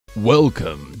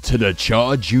Welcome to the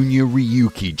Cha Junior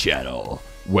Ryuki channel,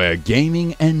 where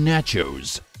gaming and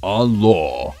nachos are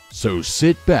law. So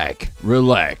sit back,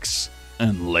 relax,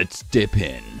 and let's dip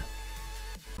in.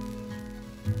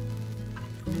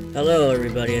 Hello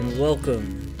everybody and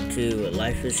welcome to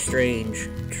Life is Strange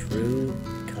True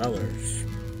Colors.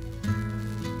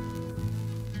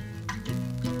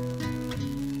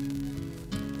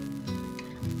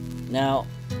 Now,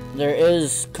 there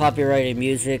is copyrighted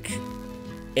music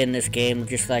in this game,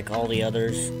 just like all the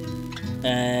others,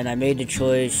 and I made the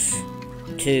choice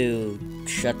to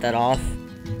shut that off,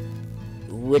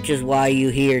 which is why you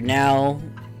hear now,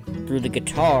 through the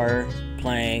guitar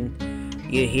playing,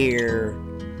 you hear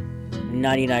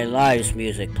 99 Lives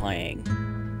music playing.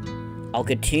 I'll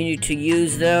continue to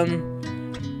use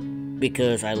them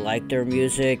because I like their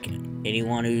music.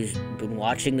 Anyone who's been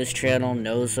watching this channel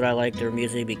knows that I like their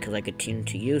music because I continue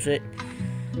to use it.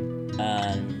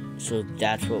 So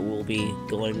that's what we'll be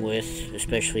going with,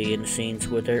 especially in the scenes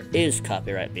where there is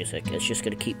copyright music. It's just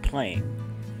going to keep playing.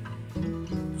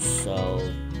 So,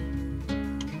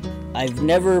 I've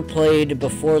never played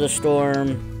Before the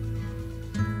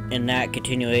Storm in that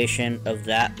continuation of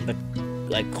that, but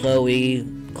like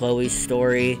Chloe's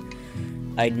story,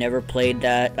 I'd never played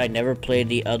that. I never played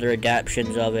the other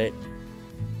adaptations of it,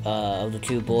 of the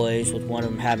two boys, with one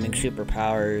of them having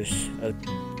superpowers of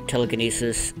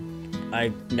telekinesis.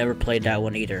 I never played that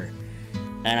one either,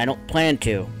 and I don't plan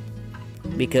to,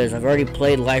 because I've already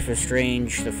played Life is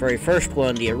Strange, the very first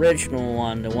one, the original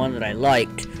one, the one that I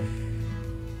liked,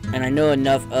 and I know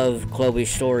enough of Chloe's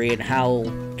story and how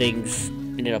things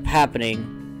ended up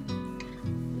happening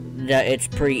that it's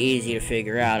pretty easy to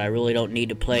figure out. I really don't need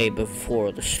to play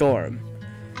Before the Storm.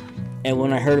 And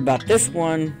when I heard about this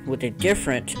one with a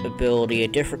different ability, a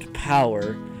different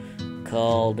power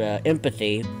called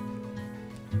empathy,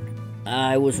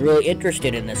 I was really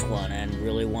interested in this one and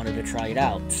really wanted to try it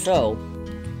out. So,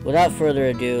 without further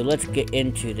ado, let's get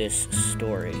into this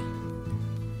story.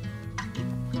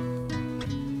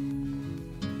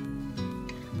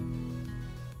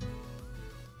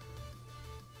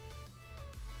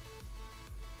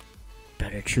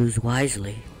 Better choose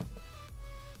wisely.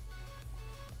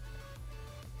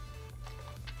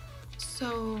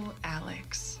 So,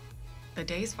 Alex, the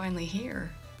day's finally here.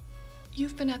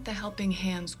 You've been at the Helping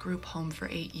Hands group home for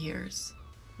 8 years.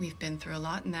 We've been through a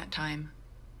lot in that time.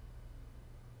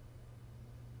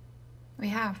 We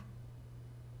have.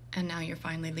 And now you're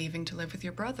finally leaving to live with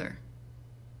your brother.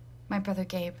 My brother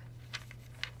Gabe.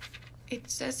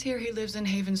 It says here he lives in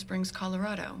Haven Springs,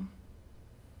 Colorado.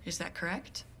 Is that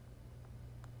correct?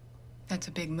 That's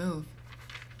a big move.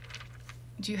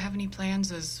 Do you have any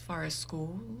plans as far as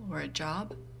school or a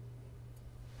job?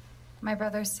 My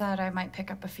brother said I might pick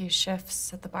up a few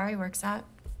shifts at the bar he works at.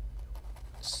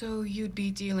 So you'd be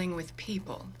dealing with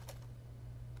people?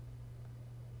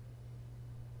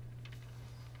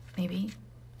 Maybe.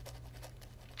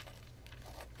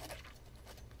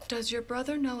 Does your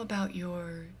brother know about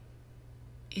your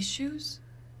issues?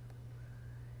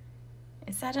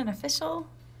 Is that an official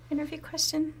interview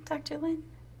question, Dr. Lin?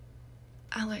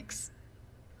 Alex,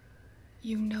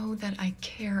 you know that I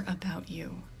care about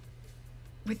you.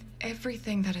 With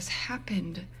everything that has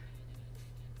happened,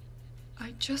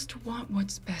 I just want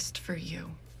what's best for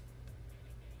you.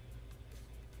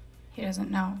 He doesn't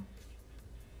know.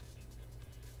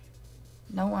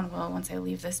 No one will once I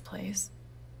leave this place.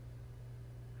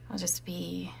 I'll just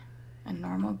be a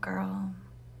normal girl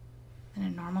in a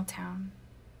normal town.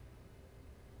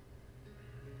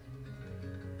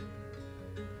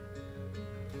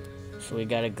 So we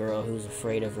got a girl who's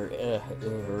afraid of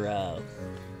her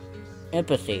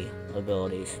empathy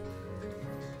abilities.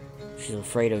 She's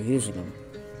afraid of using them,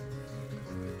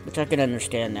 which I can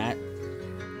understand that.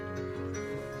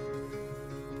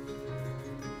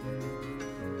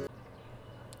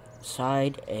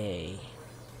 Side A,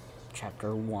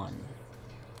 Chapter 1.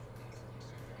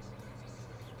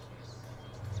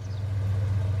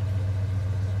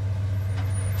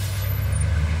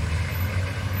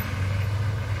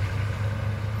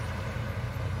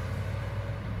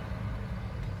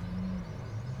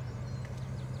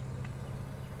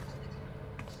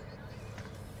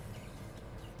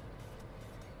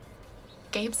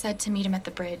 Gabe said to meet him at the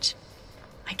bridge.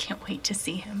 I can't wait to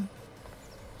see him.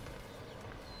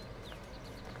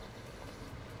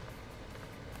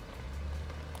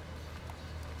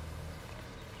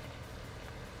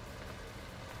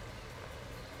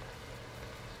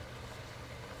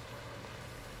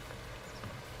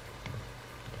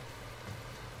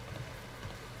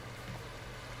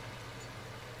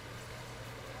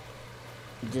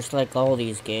 Just like all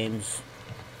these games,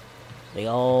 They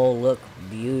all look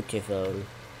beautiful.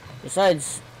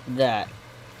 Besides that,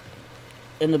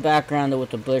 in the background with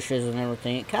the bushes and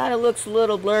everything, it kind of looks a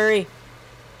little blurry.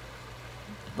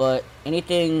 But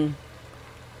anything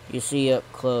you see up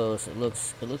close, it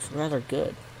looks rather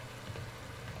good.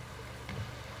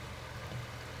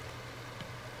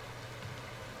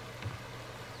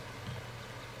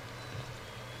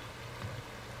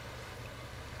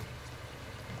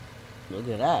 Look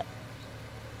at that.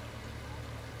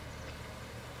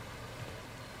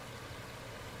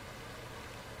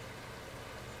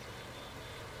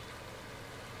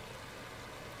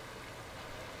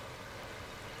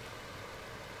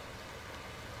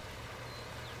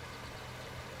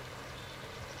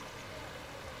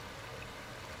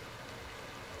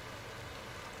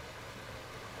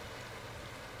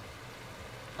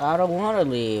 I don't want to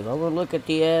leave. I want to look at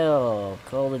the elk,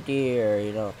 call the deer,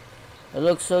 you know. It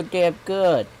looks so damn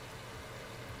good.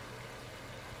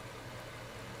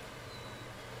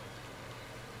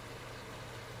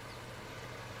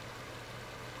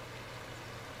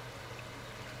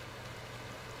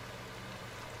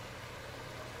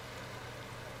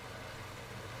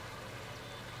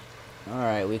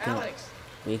 Alright, we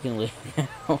can leave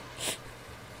now.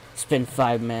 Spend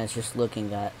 5 minutes just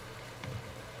looking at.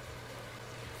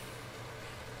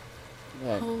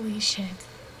 Good. Holy shit.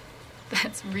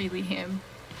 That's really him.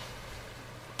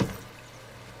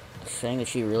 Saying that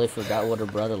she really forgot what her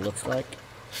brother looks like.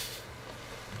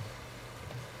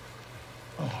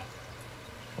 Oh,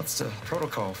 what's the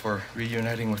protocol for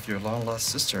reuniting with your long-lost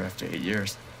sister after 8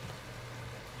 years?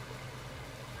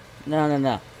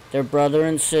 No. They're brother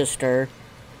and sister.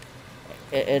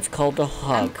 It's called a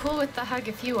hug. I'm cool with the hug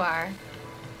if you are.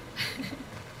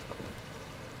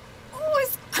 Oh,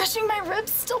 is crushing my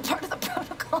ribs still part of the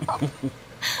protocol?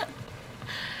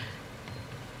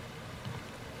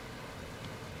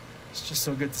 It's just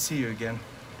so good to see you again.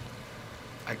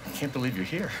 I can't believe you're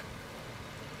here.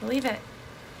 Believe it.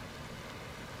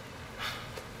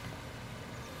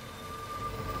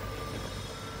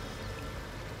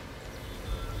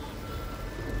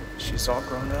 She's all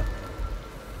grown up.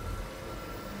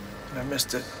 And I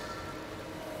missed it.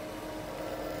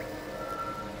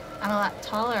 I'm a lot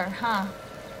taller, huh?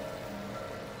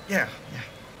 Yeah.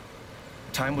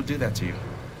 Time will do that to you.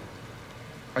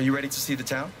 Are you ready to see the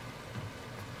town?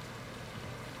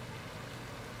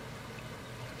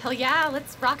 Hell yeah,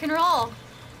 let's rock and roll.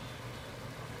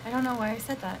 I don't know why I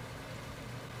said that.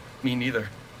 Me neither.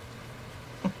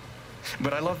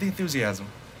 But I love the enthusiasm.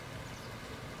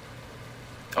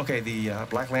 Okay, the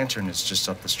Black Lantern is just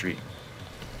up the street.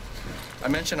 I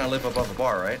mentioned I live above a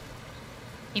bar, right?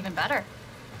 Even better.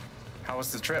 How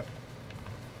was the trip?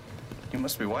 You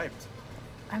must be wiped.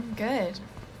 I'm good.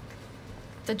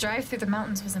 The drive through the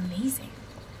mountains was amazing.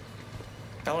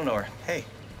 Eleanor, hey,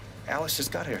 Alex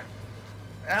just got here.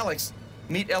 Alex,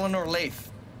 meet Eleanor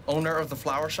Lath, owner of the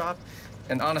flower shop,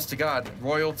 and honest to God,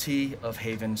 royalty of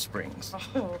Haven Springs.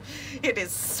 Oh, it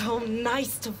is so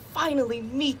nice to finally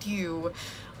meet you.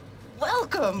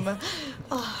 Welcome.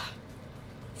 Oh.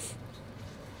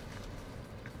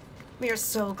 We are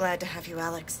so glad to have you,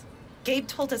 Alex. Gabe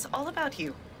told us all about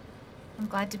you. I'm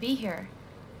glad to be here.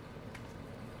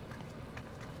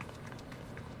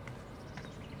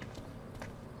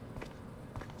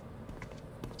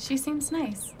 She seems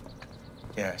nice.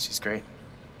 Yeah, she's great.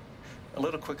 A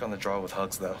little quick on the draw with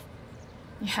hugs, though.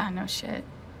 Yeah, no shit.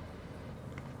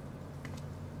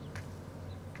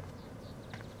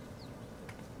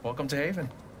 Welcome to Haven.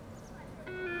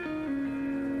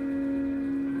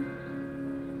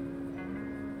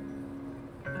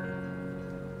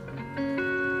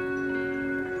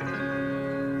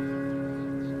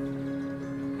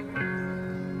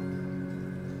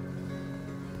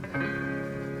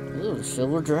 Ooh, the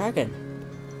silver dragon.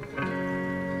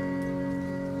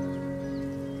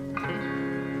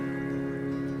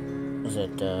 Is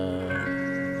it,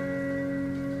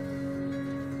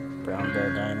 Brown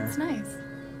Bear Diner? It's nice.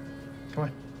 Come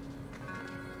on.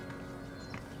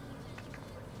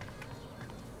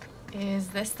 Is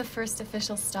this the first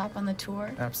official stop on the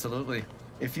tour? Absolutely.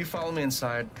 If you follow me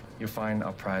inside, you'll find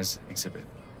our prize exhibit.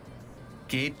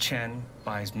 Gabe Chen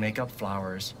buys makeup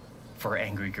flowers for her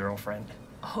angry girlfriend.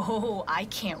 Oh, I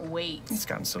can't wait. It's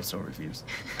gotten so-so reviews.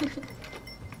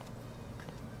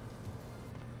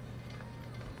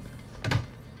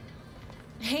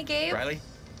 Hey, Gabe. Riley,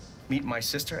 meet my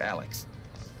sister, Alex.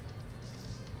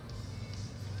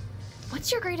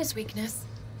 What's your greatest weakness?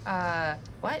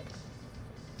 What?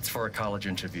 It's for a college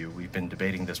interview. We've been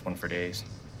debating this one for days.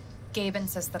 Gabe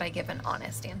insists that I give an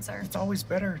honest answer. It's always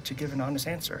better to give an honest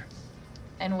answer.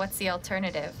 And what's the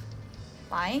alternative?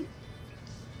 Lying?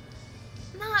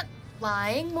 Not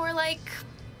lying, more like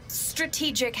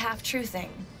strategic half-truthing.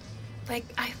 Like,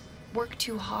 I work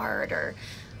too hard, or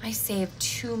I save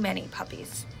too many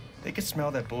puppies. They could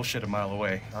smell that bullshit a mile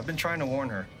away. I've been trying to warn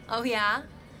her. Oh, yeah?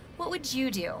 What would you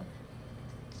do?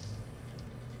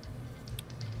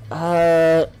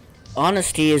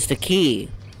 Honesty is the key.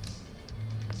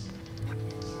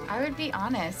 I would be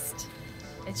honest.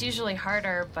 It's usually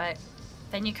harder, but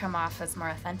then you come off as more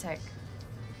authentic.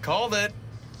 Called it!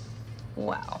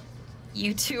 Wow.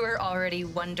 You two are already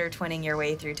wonder-twinning your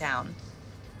way through town.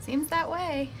 Seems that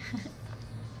way.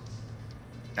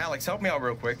 Alex, help me out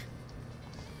real quick.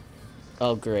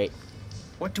 Oh, great.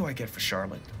 What do I get for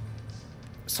Charlotte?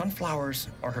 Sunflowers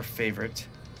are her favorite,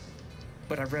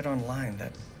 but I read online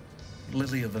that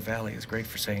Lily of the Valley is great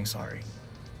for saying sorry.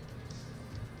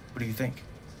 What do you think?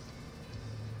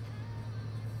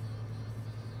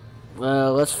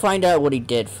 Well, let's find out what he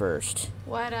did first.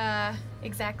 What,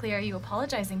 exactly are you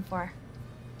apologizing for?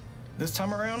 This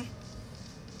time around,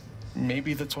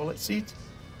 maybe the toilet seat?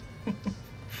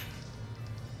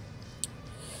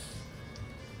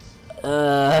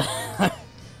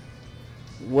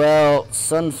 Well,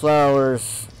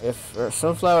 sunflowers,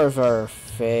 sunflowers are our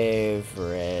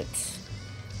favorite.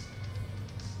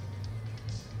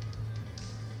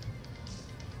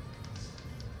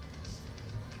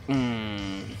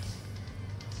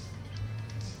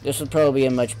 This would probably be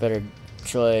a much better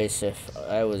choice if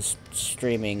I was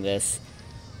streaming this,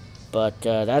 but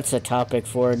that's a topic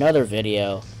for another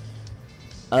video.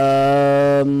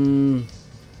 Blind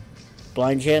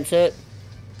chance it.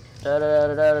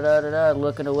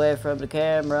 Looking away from the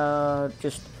camera.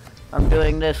 Just, I'm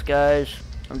doing this, guys.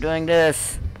 I'm doing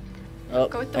this. Oh,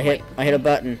 Go with the I hit a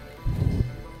button.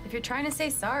 If you're trying to say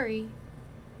sorry.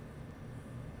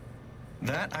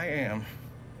 That I am,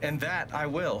 and that I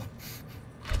will.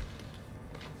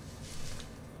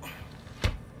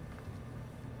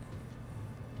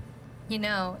 You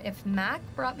know, if Mac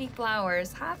brought me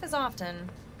flowers half as often,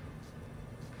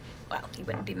 well, he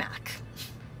wouldn't be Mac.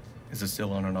 Is it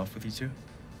still on and off with you two?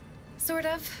 Sort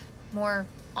of. More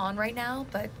on right now,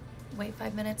 but wait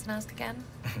 5 minutes and ask again.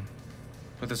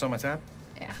 Put this on my tab?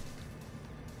 Yeah.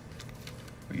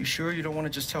 Are you sure you don't want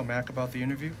to just tell Mac about the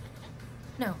interview?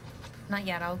 No, not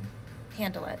yet. I'll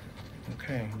handle it.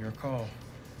 Okay, your call.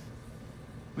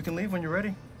 We can leave when you're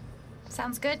ready.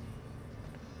 Sounds good.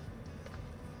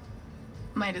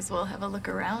 Might as well have a look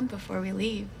around before we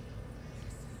leave.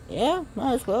 Yeah,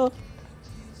 might as well.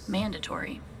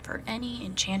 Mandatory for any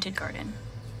enchanted garden.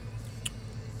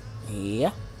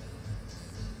 Yeah.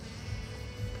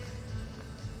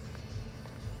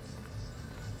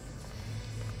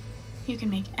 You can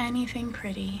make anything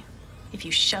pretty if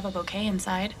you shove a bouquet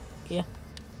inside. Yeah.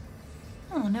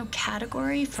 Oh, no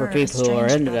category for a people who are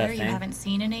strange into that brother you thing. haven't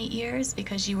seen in 8 years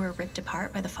because you were ripped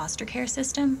apart by the foster care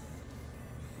system?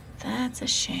 That's a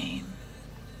shame.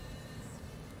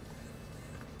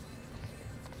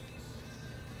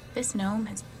 This gnome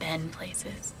has been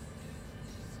places.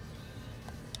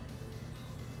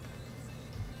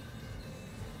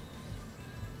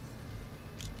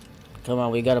 Come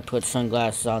on, we gotta put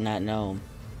sunglasses on that gnome.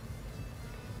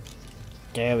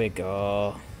 There we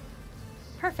go.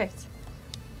 Perfect.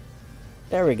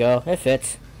 There we go. It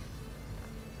fits.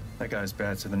 That guy's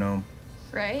bad to the gnome.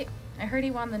 Right? I heard he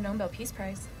won the Nobel Peace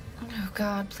Prize. Oh,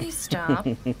 God, please stop.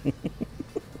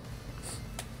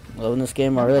 Loving this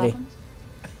game No already. problems.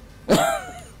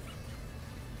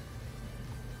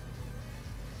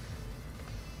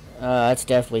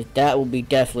 That would be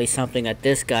definitely something that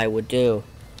this guy would do.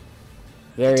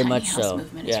 Very The tiny much house so.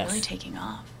 movement Yes. is really taking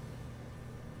off.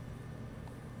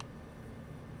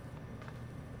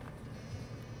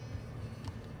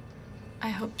 I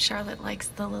hope Charlotte likes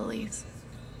the lilies.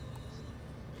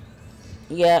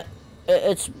 Yeah,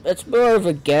 it's more of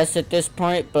a guess at this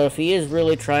point, but if he is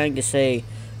really trying to say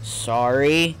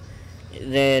sorry,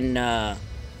 then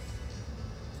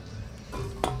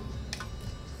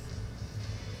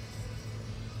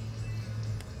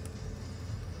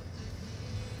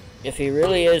if he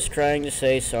really is trying to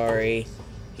say sorry,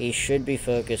 he should be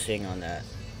focusing on that.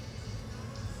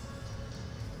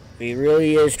 If he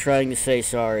really is trying to say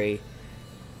sorry,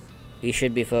 he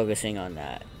should be focusing on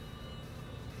that.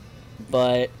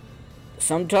 But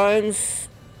sometimes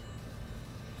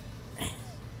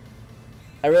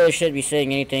I really shouldn't be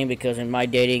saying anything because in my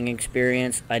dating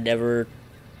experience, I never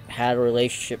had a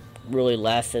relationship really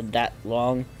lasted that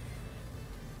long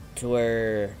to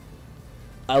where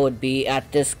I would be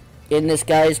in this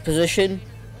guy's position.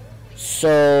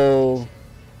 So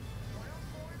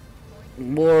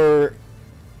more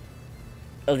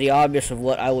of the obvious of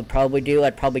what I would probably do,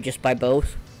 I'd probably just buy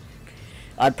both.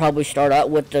 I'd probably start out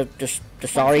with the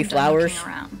sorry Once I'm done flowers.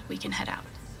 looking around, we can head out.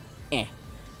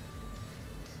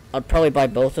 I'd probably buy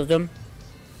both of them.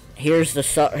 Here's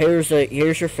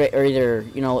your or either,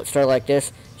 you know, start like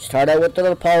this. Start out with an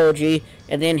apology,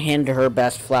 and then hand her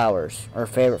best flowers or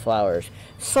favorite flowers,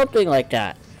 something like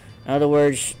that. In other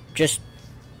words, just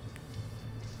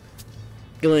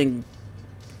killing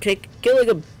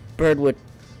a bird with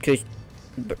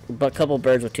a couple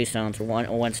birds with two stones, or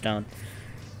one stone.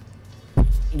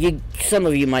 Some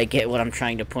of you might get what I'm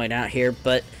trying to point out here,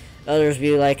 but others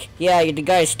be like, yeah, the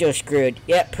guy's still screwed.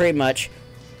 Yeah, pretty much.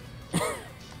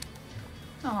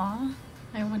 Aw,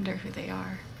 I wonder who they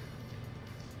are.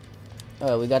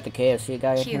 Oh, we got the KFC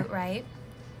guy in Cute, here. right?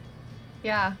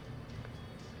 Yeah.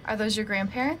 Are those your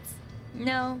grandparents?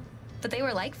 No, but they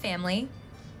were like family.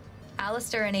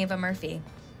 Alistair and Ava Murphy.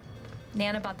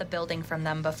 Nana bought the building from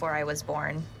them before I was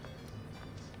born.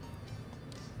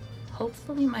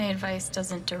 Hopefully my advice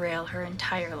doesn't derail her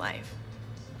entire life.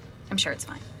 I'm sure it's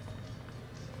fine.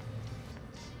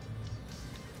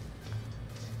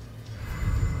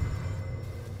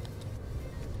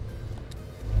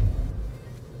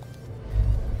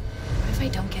 What if I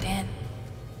don't get in?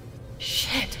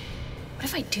 Shit. What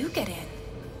if I do get in?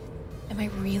 Am I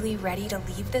really ready to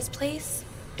leave this place?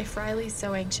 If Riley's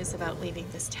so anxious about leaving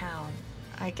this town,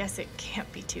 I guess it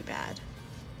can't be too bad.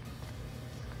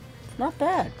 Not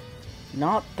bad.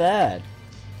 Not bad.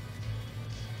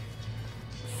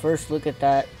 First look at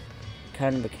that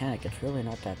kind of mechanic. It's really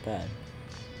not that bad.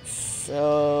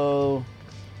 So...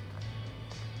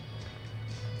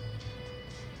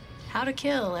 How to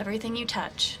Kill Everything You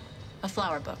Touch. A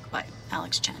flower book by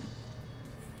Alex Chen.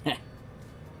 I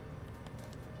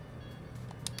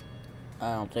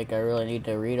don't think I really need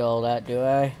to read all that, do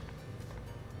I?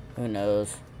 Who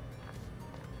knows?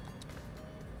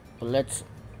 But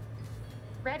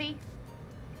Ready?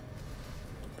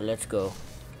 let's go.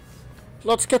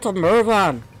 Let's get a move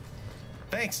on.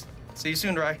 Thanks. See you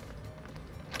soon, Rye.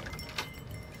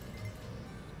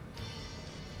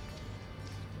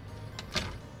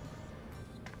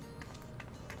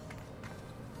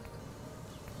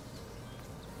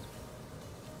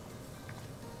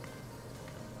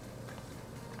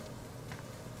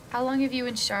 How long have you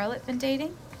and Charlotte been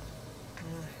dating?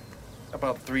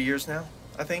 About 3 years now,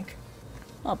 I think.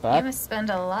 Not You bad. must spend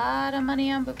a lot of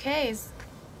money on bouquets.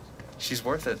 She's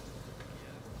worth it.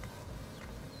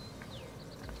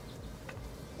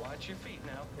 Watch your feet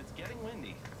now. It's getting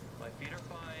windy. My feet are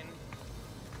fine.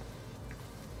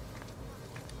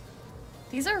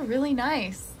 These are really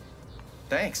nice.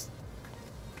 Thanks.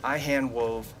 I hand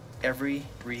wove every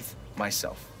wreath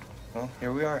myself. Well,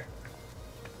 here we are.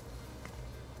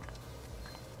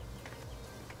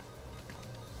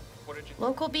 What did you...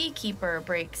 Local beekeeper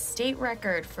breaks state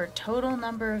record for total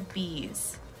number of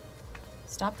bees.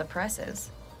 Stop the presses.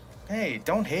 Hey,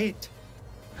 don't hate.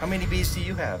 How many bees do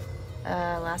you have?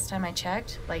 Last time I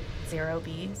checked, like 0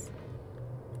 bees.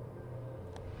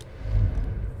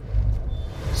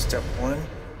 Step 1,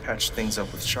 patch things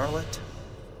up with Charlotte.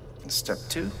 And Step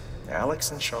 2,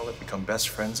 Alex and Charlotte become best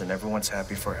friends and everyone's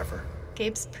happy forever.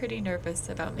 Gabe's pretty nervous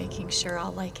about making sure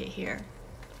I'll like it here.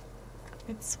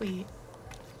 It's sweet.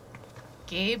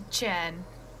 Gabe Chen,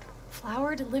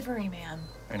 flower delivery man.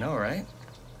 I know, right?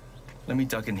 Let me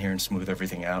duck in here and smooth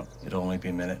everything out. It'll only be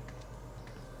a minute.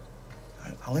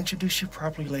 I'll introduce you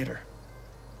properly later.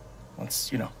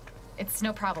 Once, you know. It's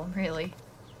no problem, really.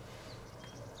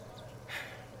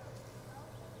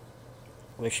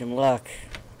 Wish him luck.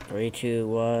 3, 2,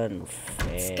 1.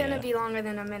 It's gonna be longer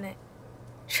than a minute.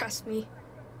 Trust me.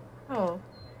 Oh,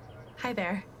 hi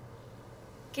there.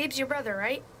 Gabe's your brother,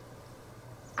 right?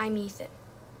 I'm Ethan.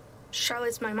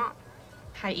 Charlotte's my mom.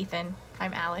 Hi, Ethan.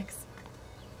 I'm Alex.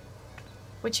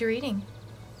 What you reading?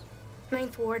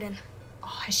 Ninth Warden.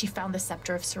 Oh, has she found the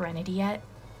Scepter of Serenity yet?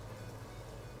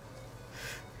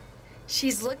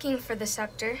 She's looking for the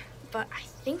scepter, but I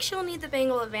think she'll need the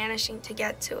Bangle of Vanishing to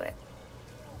get to it.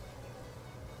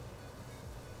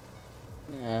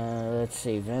 Let's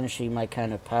see. Vanishing my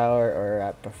kind of power, or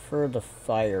I prefer the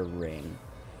fire ring.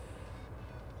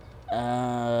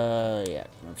 Yeah.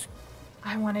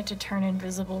 I wanted to turn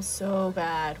invisible so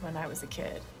bad when I was a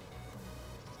kid.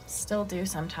 Still do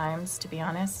sometimes, to be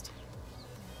honest.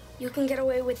 You can get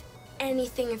away with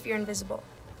anything if you're invisible.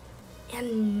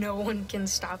 And no one can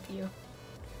stop you.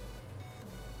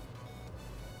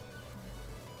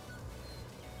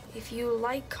 If you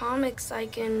like comics, I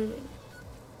can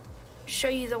show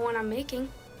you the one I'm making.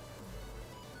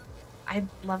 I'd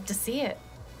love to see it.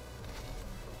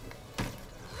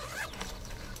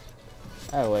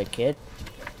 Oh, wait, kid.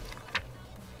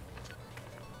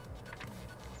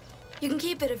 You can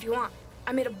keep it if you want.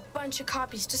 I made a bunch of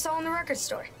copies to sell in the record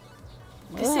store.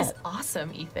 This is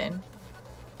awesome, Ethan.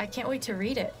 I can't wait to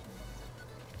read it.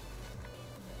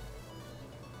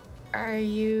 Are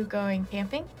you going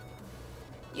camping?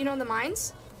 You know the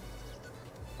mines?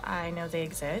 I know they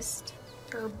exist.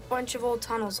 There are a bunch of old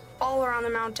tunnels all around the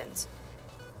mountains.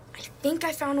 I think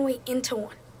I found a way into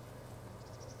one.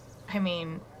 I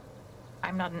mean,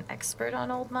 I'm not an expert on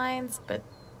old mines, but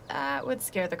that would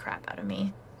scare the crap out of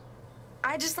me.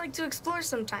 I just like to explore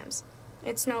sometimes.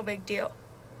 It's no big deal.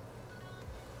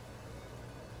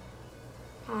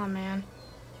 Oh man,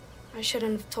 I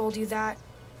shouldn't have told you that.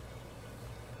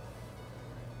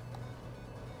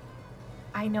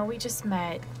 I know we just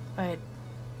met, but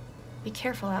be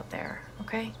careful out there,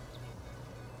 okay?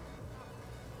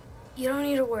 You don't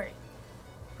need to worry.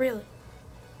 Really.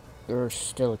 You're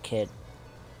still a kid.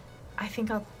 I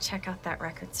think I'll check out that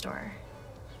record store.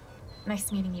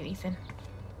 Nice meeting you, Ethan.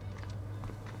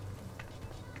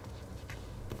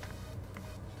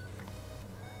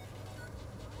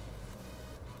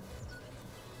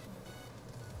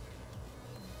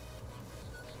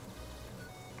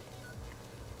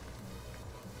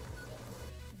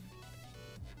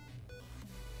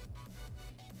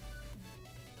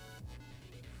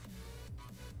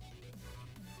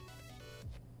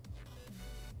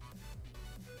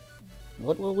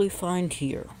 What will we find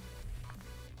here?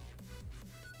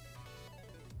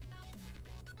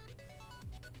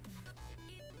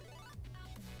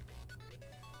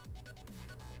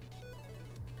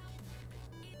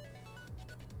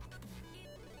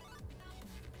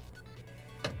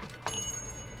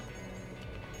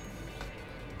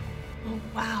 Oh,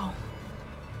 wow.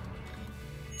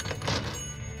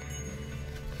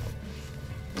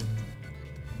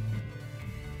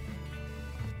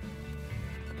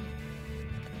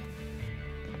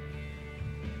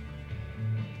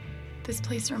 This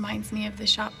place reminds me of the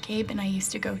shop Gabe and I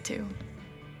used to go to.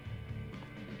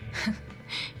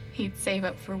 He'd save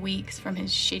up for weeks from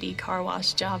his shitty car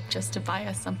wash job just to buy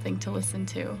us something to listen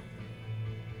to.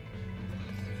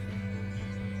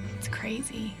 It's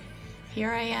crazy.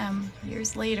 Here I am,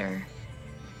 years later,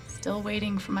 still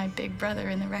waiting for my big brother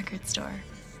in the record store.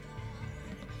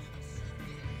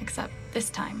 Except this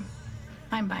time,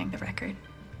 I'm buying the record.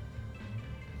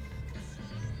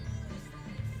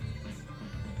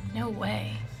 No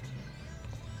way.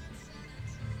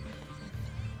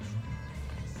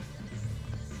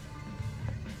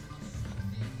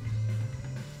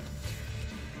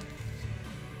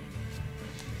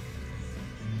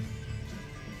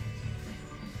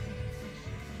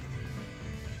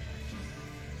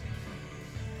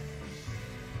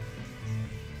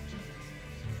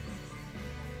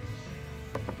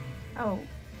 Oh,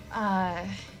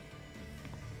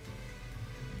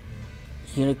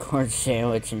 Unicorn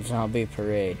sandwich and zombie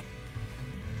parade.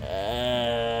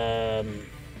 Yeah.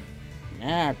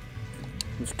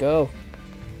 Let's go.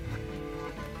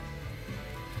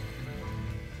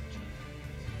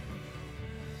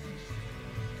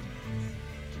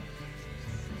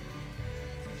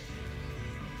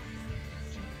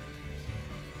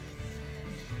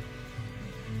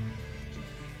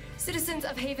 Citizens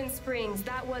of Haven Springs,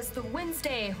 that was the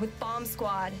Wednesday with Bomb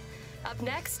Squad. Up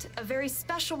next, a very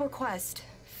special request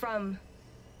from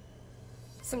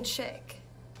some chick.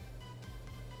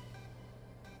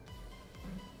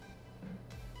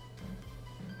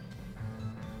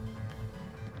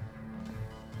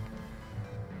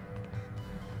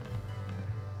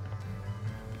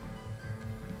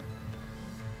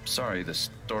 Sorry, the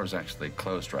store's actually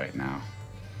closed right now.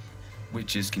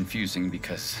 Which is confusing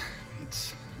because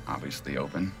it's obviously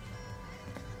open.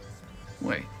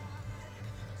 Wait.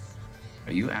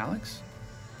 Are you Alex?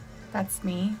 that's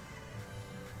me.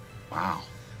 Wow.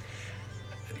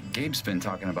 Gabe's been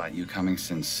talking about you coming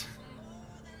since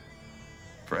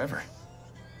forever.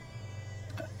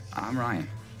 I'm Ryan.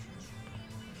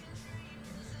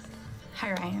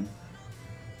 Hi, Ryan.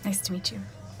 Nice to meet you.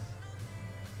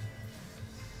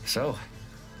 So,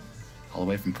 all the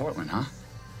way from Portland, huh?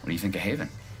 What do you think of Haven?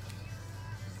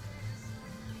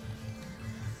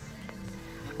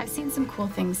 I've seen some cool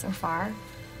things so far.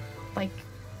 Like,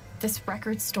 this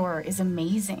record store is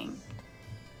amazing.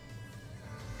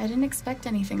 I didn't expect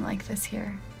anything like this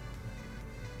here.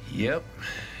 Yep.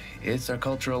 It's a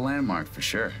cultural landmark for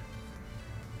sure.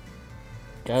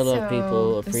 I love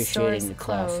people appreciating the store's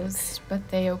classics. closed, but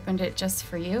they opened it just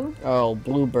for you? Oh,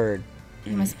 Bluebird.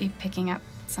 You must be picking up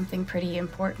something pretty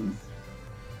important.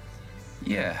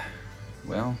 Yeah.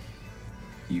 Well,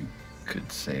 you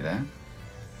could say that.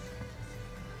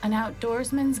 An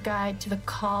outdoorsman's guide to the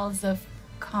calls of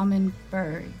common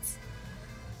birds.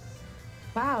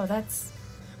 Wow, that's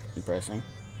Impressing.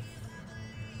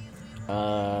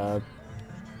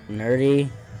 Nerdy,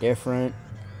 different.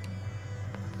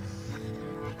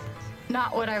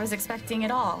 Not what I was expecting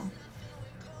at all.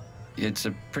 It's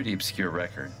a pretty obscure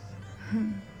record.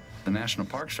 The National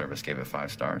Park Service gave it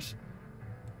 5 stars.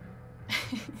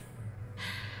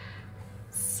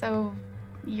 So,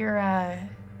 you're a...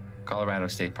 Colorado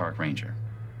State Park Ranger.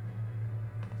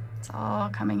 It's all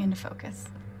coming into focus.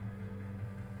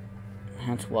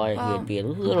 That's why Well, he'd be a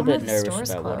little one bit of the nervous stores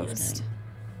about what he's closed. saying.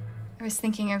 I was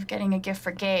thinking of getting a gift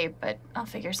for Gabe, but I'll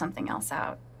figure something else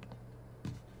out.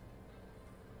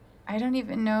 I don't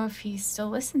even know if he still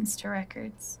listens to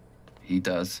records. He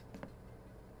does.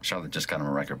 Charlotte just got him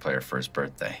a record player for his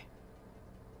birthday.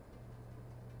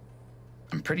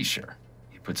 I'm pretty sure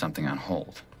he put something on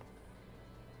hold.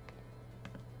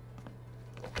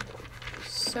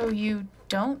 So you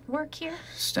don't work here?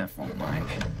 Steph won't mind.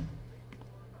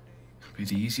 It'll be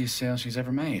the easiest sale she's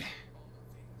ever made.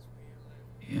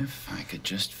 If I could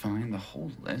just find the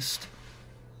hold list.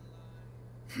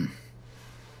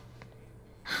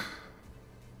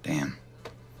 Damn.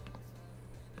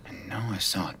 I know I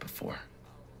saw it before.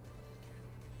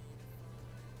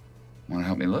 Want to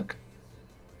help me look?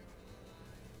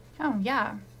 Oh,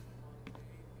 yeah.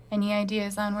 Any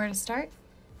ideas on where to start?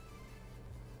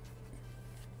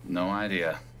 No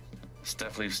idea.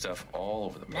 Steph leaves stuff all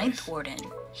over the place. Ninth Warden,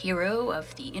 hero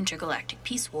of the intergalactic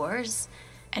peace wars,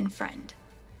 And friend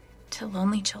to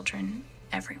lonely children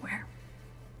everywhere.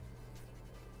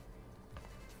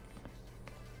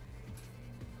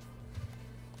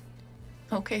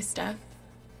 Okay, Steph.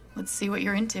 Let's see what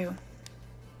you're into.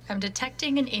 I'm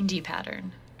detecting an indie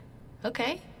pattern.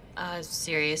 Okay, a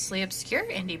seriously obscure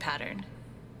indie pattern.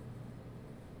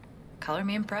 Color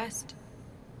me impressed.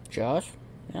 Josh?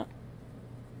 Yeah.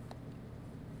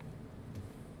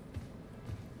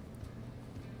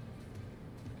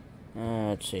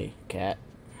 Let's see. Cat.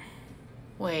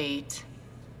 Wait.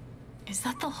 Is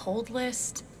that the hold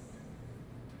list?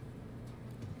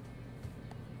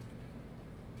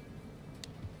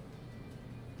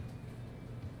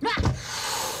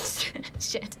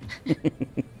 Shit.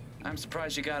 I'm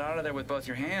surprised you got out of there with both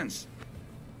your hands.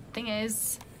 Thing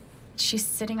is, she's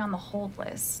sitting on the hold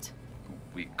list.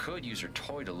 We could use her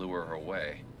toy to lure her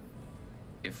away.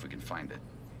 If we can find it.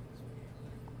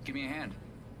 Give me a hand.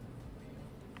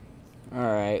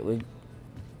 Alright, we...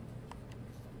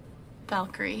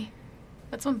 Valkyrie.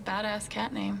 That's one badass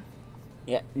cat name.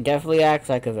 Yeah, definitely acts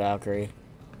like a Valkyrie.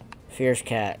 Fierce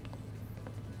cat.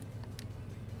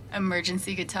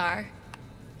 Emergency guitar.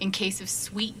 In case of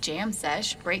sweet jam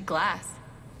sesh, break glass.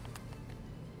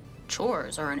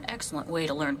 Chores are an excellent way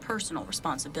to learn personal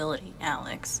responsibility,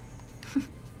 Alex.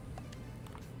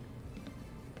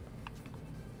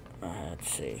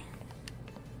 Let's see.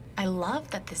 I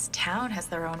love that this town has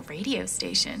their own radio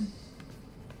station.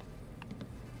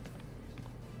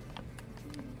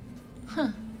 Huh.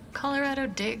 Colorado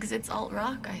digs its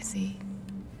alt-rock, I see.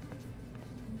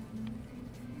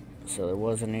 So there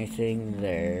wasn't anything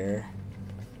there.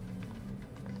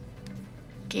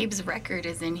 Gabe's record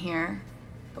is in here,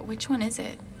 but which one is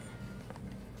it?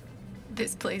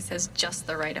 This place has just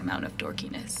the right amount of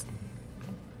dorkiness.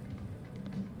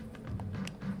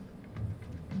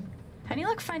 Any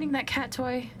luck finding that cat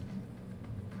toy?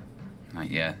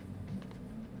 Not yet.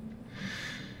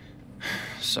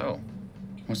 So,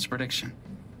 what's the prediction?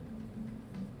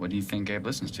 What do you think Gabe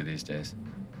listens to these days?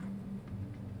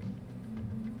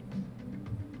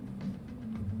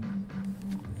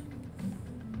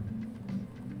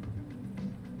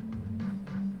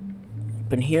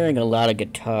 Been hearing a lot of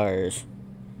guitars,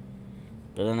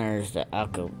 but then there's the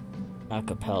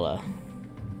acapella.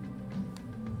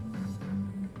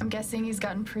 I'm guessing he's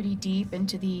gotten pretty deep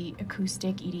into the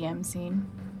acoustic EDM scene.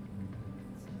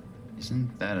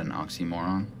 Isn't that an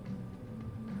oxymoron?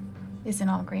 Isn't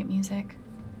all great music?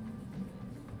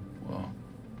 Whoa.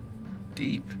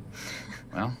 Deep.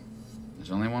 Well,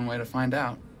 there's only one way to find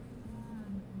out.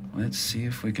 Let's see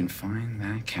if we can find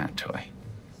that cat toy.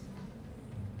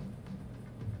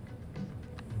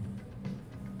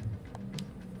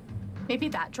 Maybe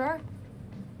that drawer?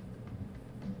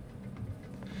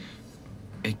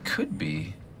 It could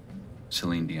be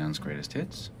Celine Dion's greatest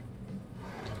hits.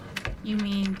 You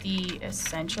mean the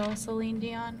essential Celine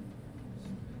Dion?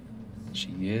 She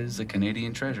is a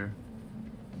Canadian treasure.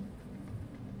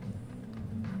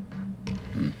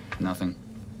 Nothing.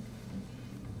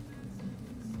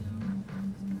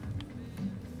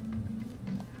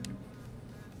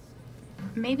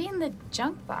 Maybe in the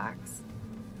junk box.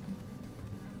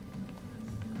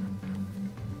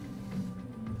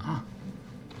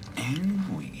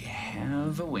 And we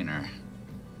have a winner.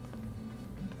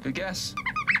 Good guess.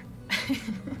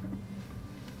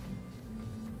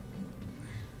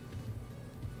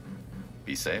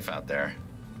 Be safe out there.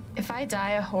 If I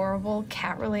die a horrible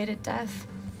cat-related death,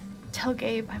 tell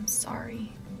Gabe I'm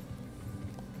sorry.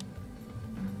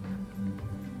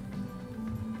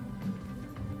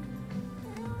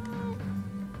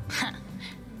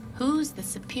 Who's the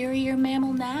superior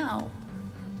mammal now?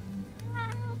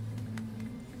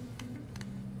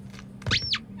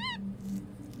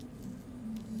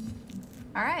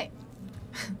 All right.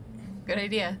 Good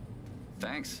idea.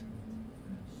 Thanks.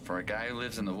 For a guy who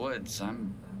lives in the woods,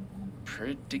 I'm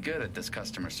pretty good at this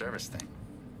customer service thing.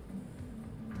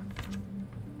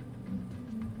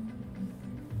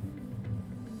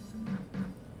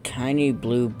 Tiny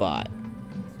blue bot.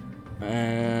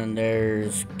 And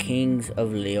there's Kings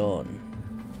of Leon.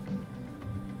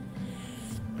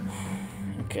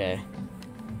 Okay.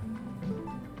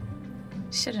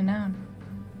 Should have known.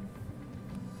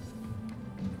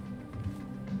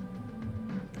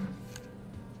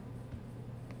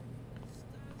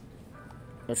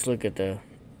 Let's look at the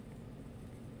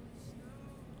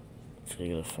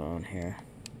phone here.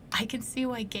 I can see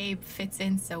why Gabe fits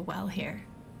in so well here.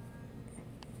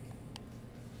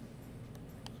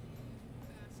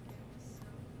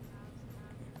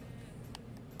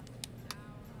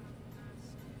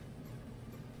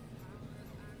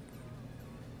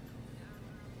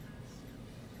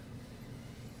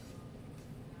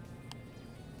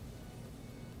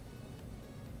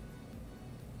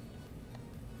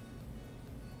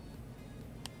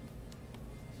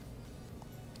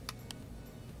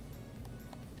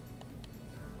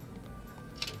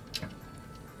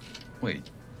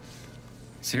 Wait,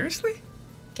 seriously?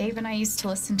 Gabe and I used to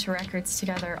listen to records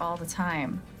together all the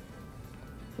time.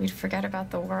 We'd forget about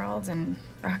the world and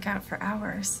rock out for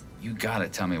hours. You gotta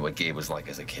tell me what Gabe was like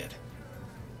as a kid.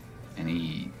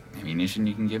 Any ammunition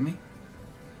you can give me?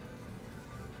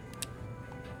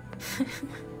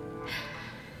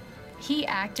 He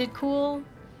acted cool,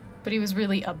 but he was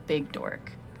really a big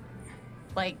dork.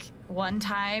 Like, one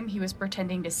time he was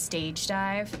pretending to stage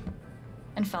dive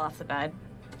and fell off the bed,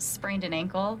 sprained an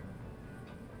ankle.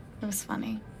 It was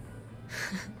funny.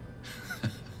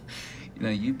 You know,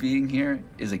 you being here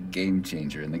is a game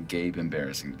changer in the Gabe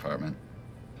embarrassing department.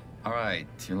 All right,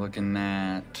 you're looking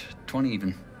at 20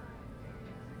 even.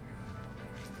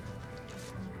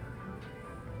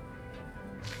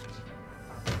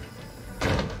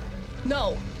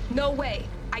 No, no way.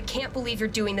 I can't believe you're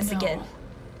doing this again.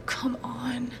 Come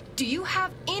on. Do you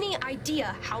have any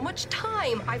idea how much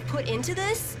time I've put into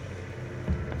this?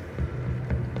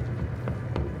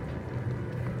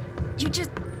 You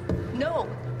just... No,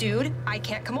 dude, I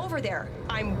can't come over there.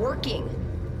 I'm working.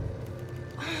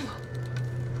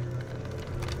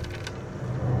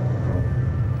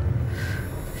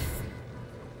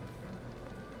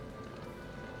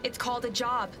 It's called a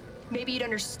job. Maybe you'd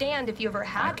understand if you ever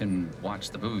had... I can watch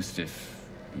the booth if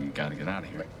you gotta get out of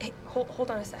here. Hey,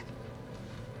 hold on a sec.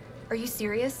 Are you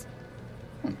serious?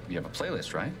 You have a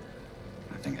playlist, right?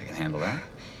 I think I can handle that.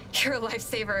 You're a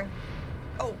lifesaver.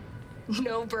 Oh,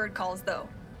 no bird calls, though.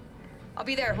 I'll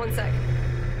be there, 1 sec.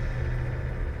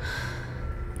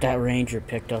 That ranger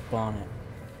picked up on it.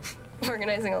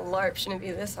 Organizing a LARP shouldn't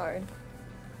be this hard.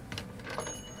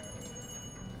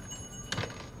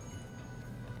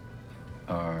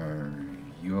 Are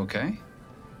you okay?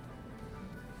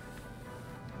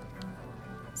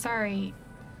 Sorry.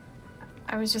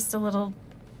 I was just a little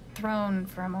thrown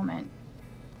for a moment.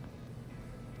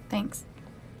 Thanks.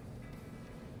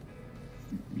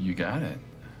 You got it.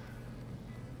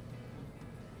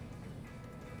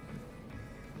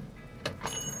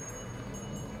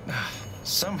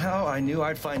 Somehow I knew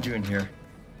I'd find you in here.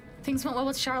 Things went well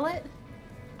with Charlotte?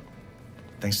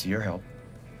 Thanks to your help.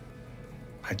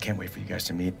 I can't wait for you guys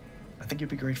to meet. I think you'd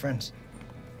be great friends.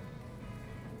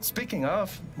 Speaking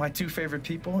of, my two favorite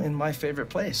people in my favorite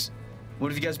place.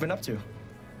 What have you guys been up to?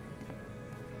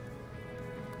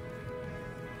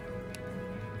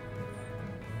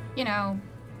 You know,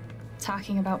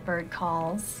 talking about bird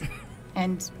calls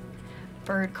and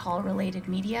bird call related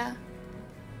media.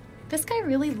 This guy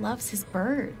really loves his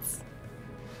birds.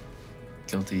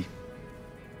 Guilty.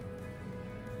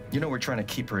 You know we're trying to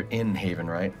keep her in Haven,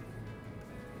 right?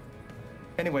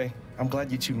 Anyway, I'm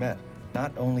glad you two met.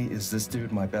 Not only is this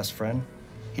dude my best friend,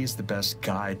 he's the best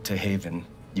guide to Haven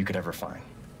you could ever find.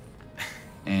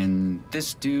 And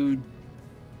this dude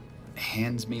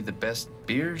hands me the best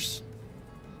beers?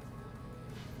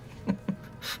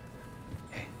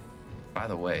 Hey, by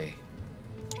the way,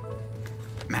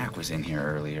 Mac was in here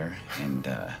earlier, and,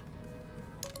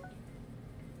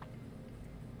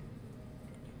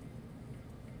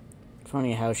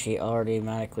 Funny how she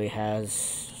automatically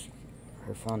has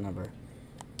her phone number.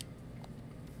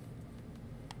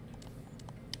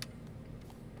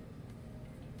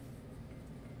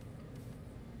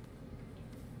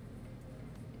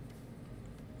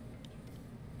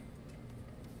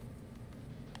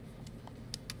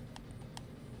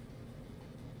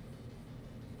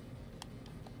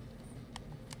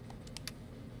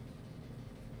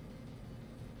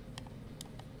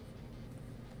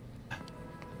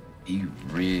 He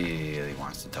really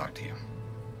wants to talk to you.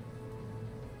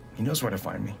 He knows where to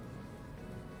find me.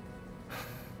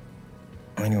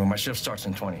 Anyway, my shift starts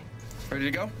in 20. Ready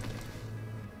to go?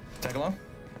 Tag along?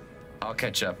 I'll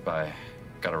catch up. I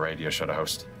got a radio show to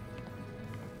host.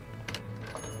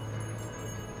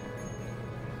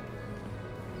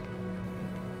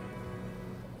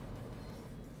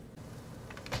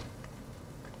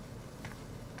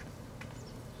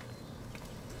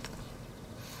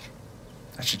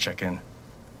 I should check in.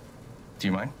 Do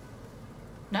you mind?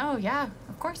 No, yeah,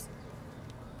 of course.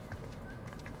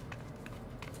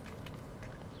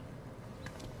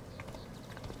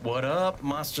 What up,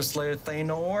 Monster Slayer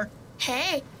Thanor?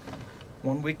 Hey,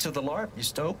 1 week to the LARP. You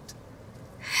stoked?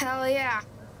 hell yeah.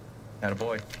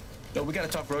 Attaboy. No, we gotta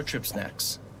talk road trips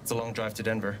next. It's a long drive to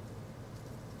Denver.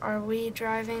 Are we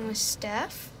driving with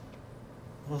Steph?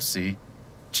 We'll see.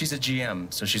 She's a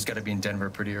GM, so she's gotta be in Denver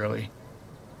pretty early.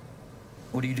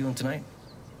 What are you doing tonight?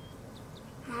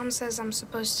 Mom says I'm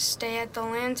supposed to stay at the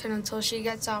Lantern until she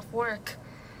gets off work.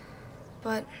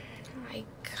 But I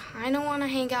kind of want to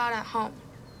hang out at home.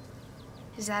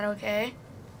 Is that okay?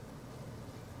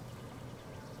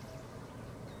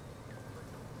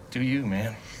 Do you,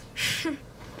 man?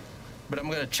 But I'm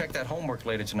gonna check that homework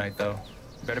later tonight, though.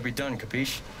 Better be done,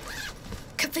 capiche?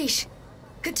 Capiche.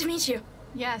 Good to meet you.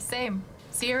 Yeah, same.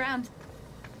 See you around.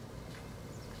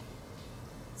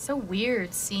 So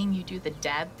weird seeing you do the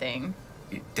dad thing.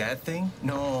 Dad thing?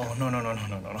 No. No,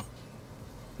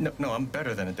 I'm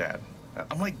better than a dad.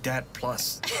 I'm like dad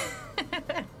plus.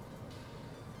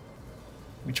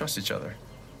 We trust each other.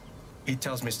 He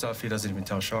tells me stuff he doesn't even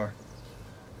tell Shar.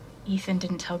 Ethan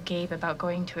didn't tell Gabe about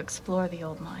going to explore the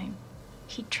old mine.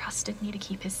 He trusted me to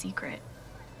keep his secret.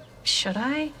 Should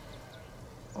I?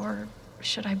 Or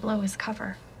should I blow his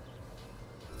cover?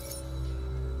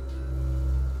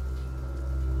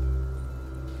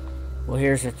 Well,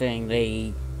 here's the thing.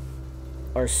 They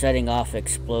are setting off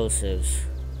explosives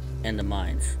in the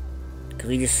mines. Because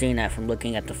we just seen that from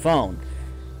looking at the phone.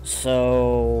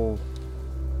 So...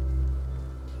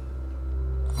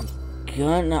 you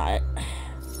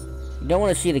don't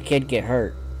want to see the kid get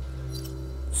hurt.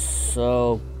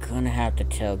 So, gonna have to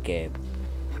tell Gabe.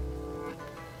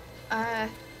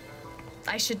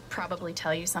 I should probably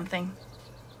tell you something.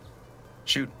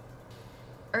 Shoot.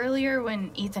 Earlier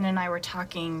when Ethan and I were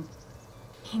talking,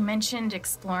 he mentioned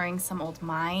exploring some old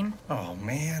mine. Oh,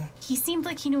 man. He seemed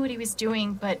like he knew what he was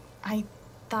doing, but I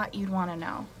thought you'd want to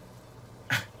know.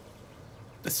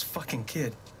 This fucking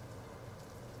kid.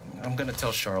 I'm gonna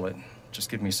tell Charlotte. Just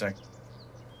give me a sec.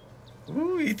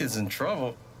 Ooh, Ethan's in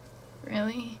trouble.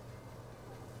 Really?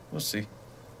 We'll see.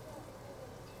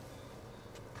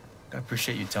 I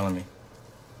appreciate you telling me.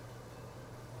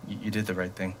 You did the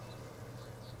right thing.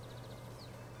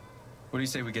 What do you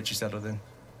say we get you settled in?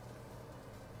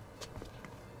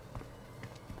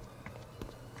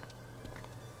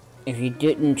 If you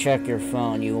didn't check your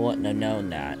phone, you wouldn't have known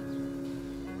that.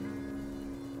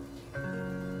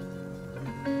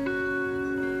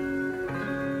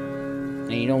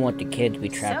 And you don't want the kid to be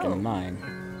trapped in the mine.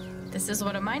 This is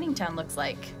what a mining town looks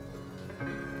like.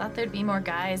 Thought there'd be more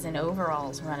guys in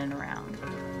overalls running around.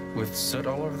 With soot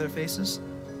all over their faces?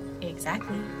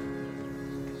 Exactly.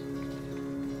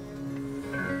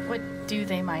 What do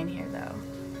they mine here, though?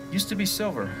 Used to be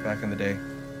silver back in the day.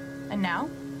 And now?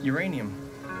 Uranium.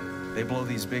 They blow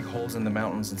these big holes in the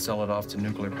mountains and sell it off to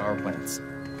nuclear power plants.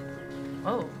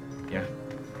 Whoa. Yeah.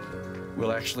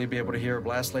 We'll actually be able to hear a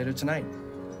blast later tonight.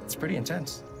 It's pretty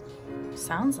intense.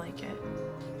 Sounds like it.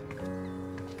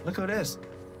 Look who it is.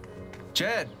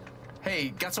 Jed. Hey,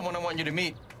 got someone I want you to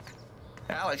meet.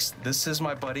 Alex, this is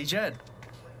my buddy Jed.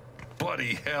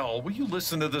 Buddy hell, will you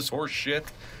listen to this horse shit?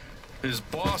 His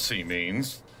boss, he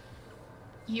means.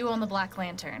 You own the Black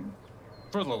Lantern.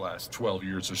 For the last 12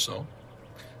 years or so.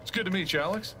 It's good to meet you,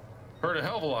 Alex. Heard a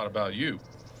hell of a lot about you.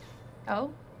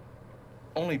 Oh?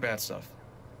 Only bad stuff.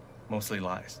 Mostly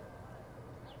lies.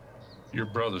 Your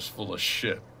brother's full of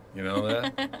shit. You know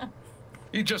that?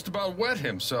 He just about wet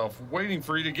himself waiting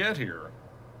for you to get here.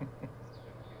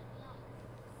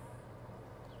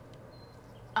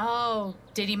 Oh,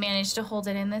 did he manage to hold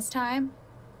it in this time?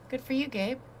 Good for you,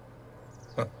 Gabe.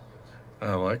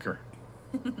 I like her.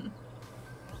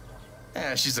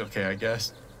 Yeah, she's okay, I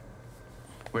guess.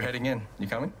 We're heading in. You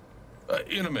coming?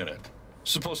 In a minute.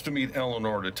 Supposed to meet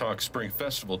Eleanor to talk spring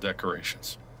festival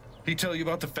decorations. He tell you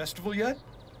about the festival yet?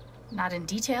 Not in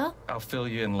detail. I'll fill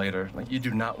you in later. You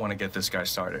do not want to get this guy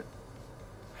started.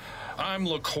 I'm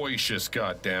loquacious,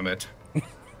 goddammit.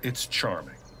 It's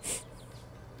charming.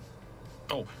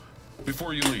 Oh,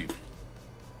 before you leave,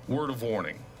 word of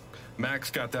warning.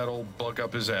 Max got that old bug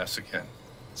up his ass again.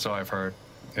 So I've heard.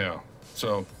 Yeah.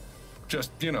 So,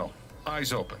 just, you know,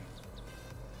 eyes open.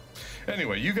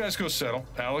 Anyway, you guys go settle.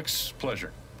 Alex,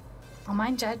 pleasure. All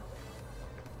mine, Jed.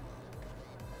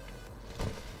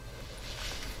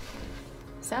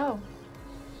 So,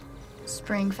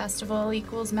 Spring Festival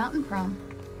equals Mountain Prom.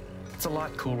 It's a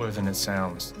lot cooler than it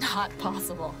sounds. Not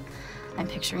possible. I'm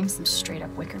picturing some straight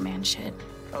up Wicker Man shit.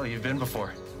 Oh, you've been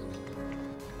before.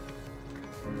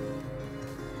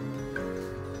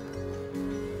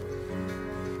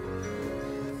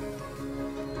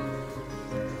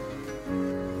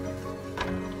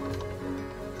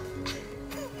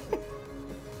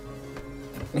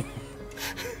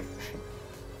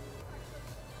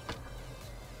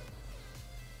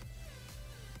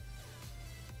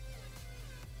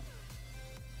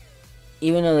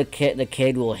 Even though the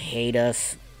kid will hate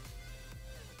us,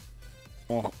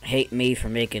 will hate me for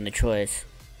making the choice,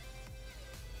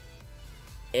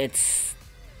 it's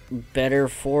better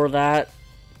for that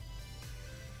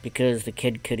because the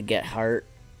kid could get hurt.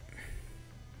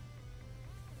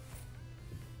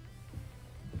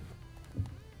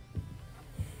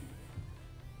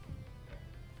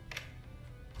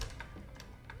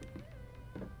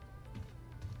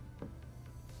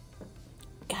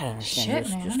 God, I understand. Shit,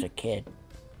 He's just a kid.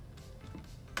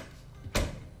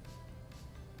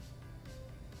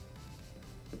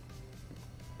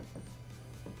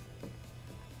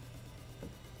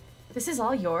 This is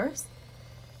all yours?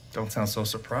 Don't sound so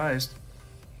surprised.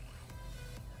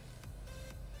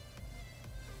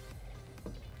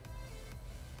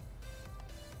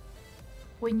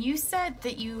 When you said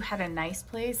that you had a nice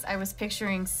place, I was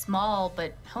picturing small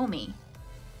but homey.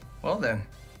 Well then,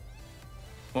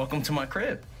 welcome to my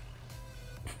crib.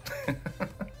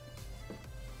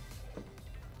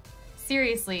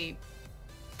 Seriously,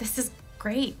 this is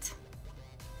great.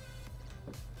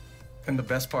 And the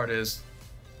best part is,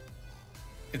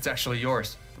 it's actually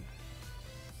yours.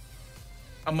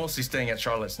 I'm mostly staying at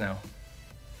Charlotte's now.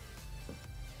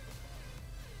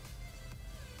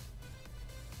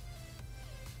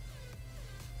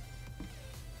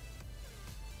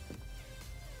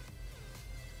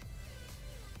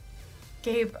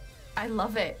 Gabe, I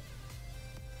love it.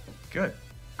 Good.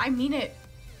 I mean it.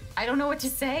 I don't know what to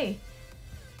say.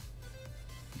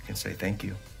 You can say thank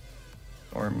you.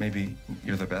 Or maybe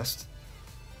you're the best.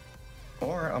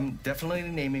 Or I'm definitely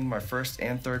naming my first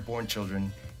and third born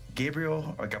children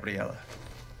Gabriel or Gabriella.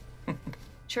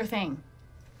 Sure thing.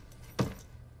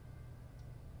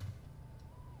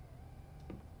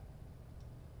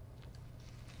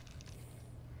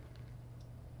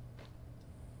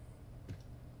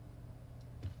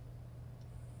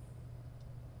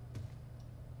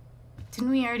 Didn't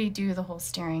we already do the whole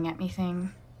staring at me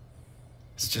thing?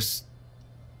 It's just,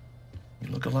 you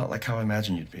look a lot like how I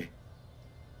imagined you'd be.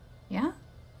 Yeah?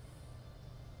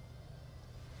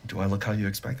 Do I look how you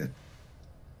expected?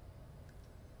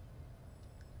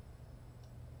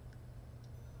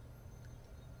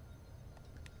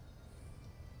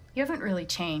 You haven't really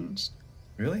changed.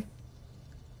 Really?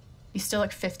 You still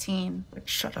look 15.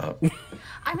 Shut up.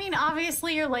 I mean,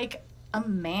 obviously you're like a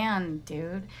man,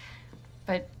 dude.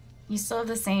 But you still have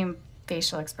the same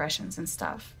facial expressions and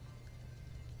stuff.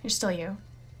 You're still you.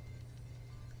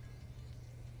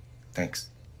 Thanks.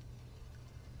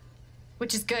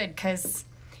 Which is good, because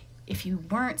if you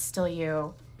weren't still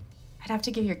you, I'd have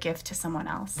to give your gift to someone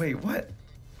else. Wait, what?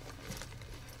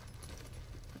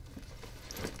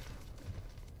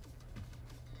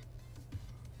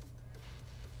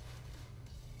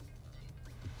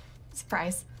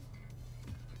 Surprise.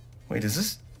 Wait,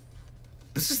 is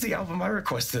this is the album I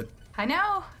requested. I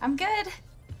know, I'm good.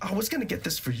 I was gonna get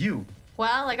this for you.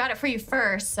 Well, I got it for you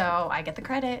first, so I get the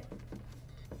credit.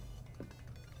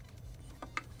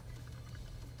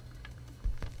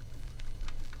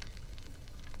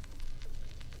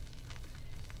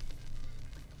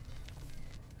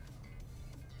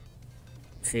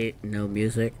 See, no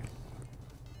music.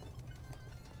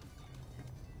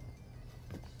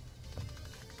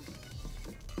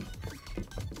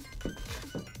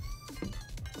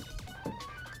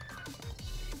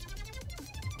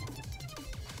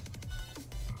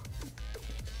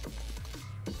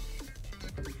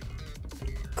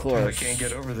 Of course. I can't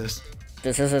get over this.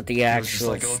 This isn't the It was just actual.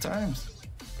 like old times.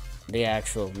 The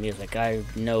actual music. I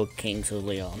know Kings of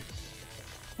Leon.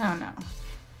 Oh no.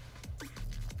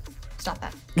 Stop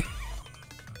that.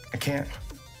 I can't.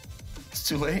 It's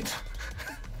too late.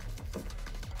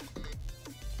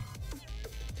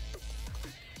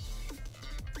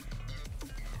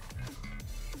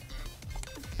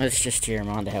 Let's just cheer him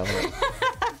on to hell.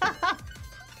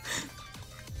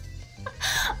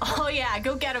 Oh yeah,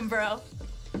 go get him, bro.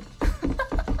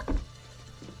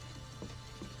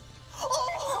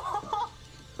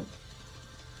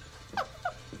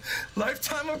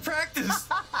 Lifetime of practice.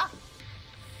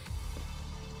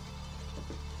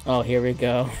 Oh, here we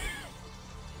go.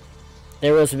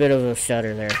 There was a bit of a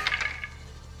stutter there.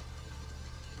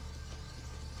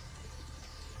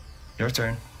 Your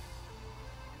turn.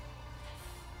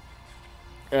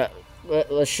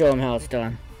 Let's show him how it's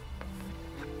done.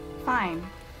 Fine.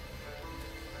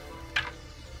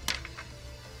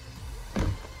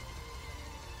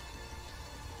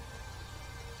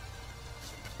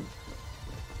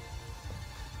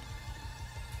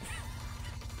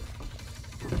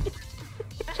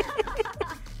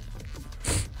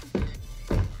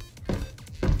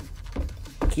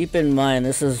 Keep in mind,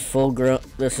 this is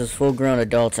full-grown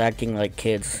adults acting like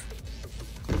kids.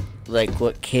 Like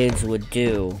what kids would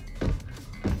do.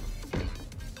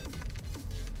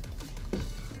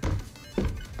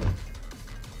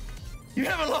 You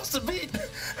haven't lost a beat.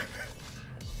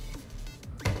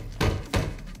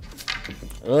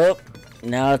 Oh,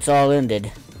 now it's all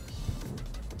ended.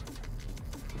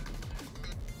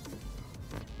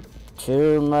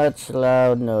 Too much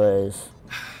loud noise.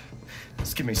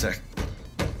 Just give me a sec.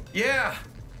 Yeah.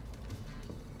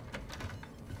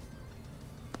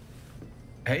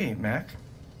 Hey, Mac.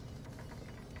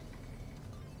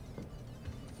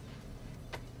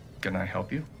 Can I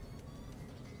help you?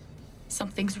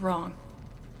 Something's wrong.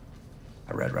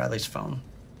 I read Riley's phone.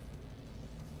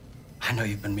 I know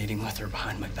you've been meeting with her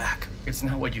behind my back. It's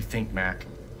not what you think, Mac.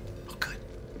 Oh, good.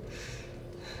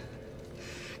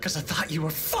 Because I thought you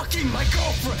were fucking my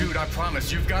girlfriend! Dude, I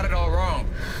promise, you've got it all wrong.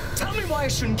 Tell me why I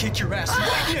shouldn't kick your ass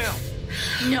right now!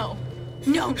 No.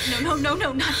 No, not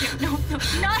here. No,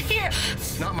 not here.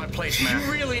 It's not my place, Mac.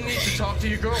 You really need to talk to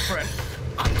your girlfriend.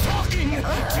 I'm talking to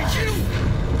you!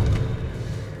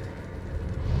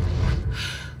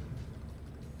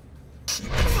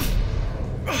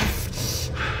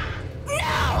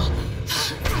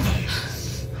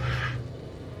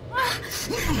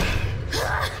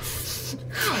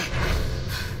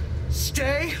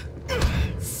 Stay.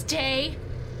 Stay.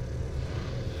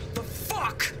 The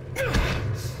fuck.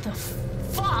 The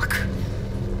fuck.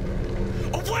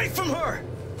 Away from her.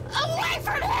 Away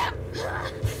from him.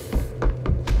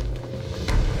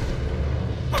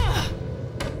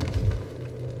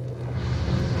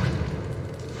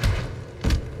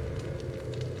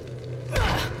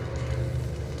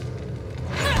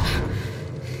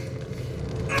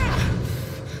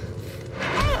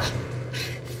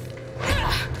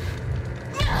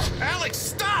 Alex,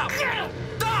 stop!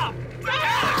 Stop!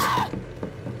 Alex!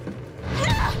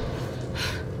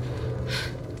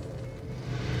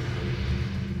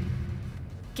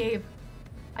 Gabe,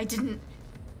 I didn't.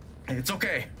 It's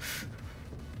okay.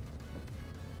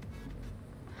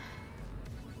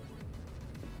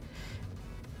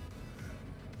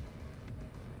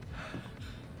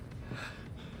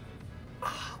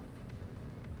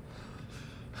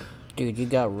 Dude, you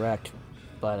got wrecked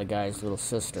by the guy's little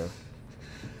sister.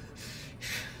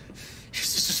 Your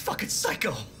sister's fucking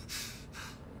psycho.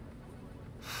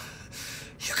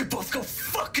 You could both go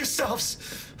fuck yourselves.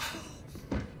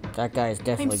 That guy's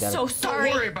definitely got so it. sorry.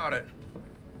 Don't worry about it.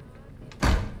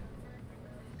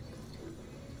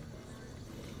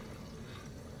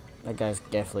 That guy's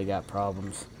definitely got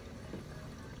problems.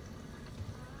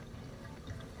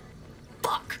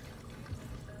 Fuck.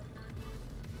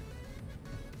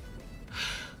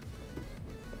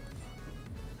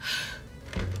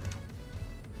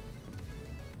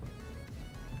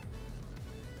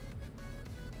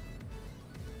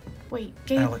 Wait,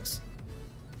 Gabe. Alex.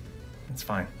 It's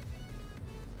fine.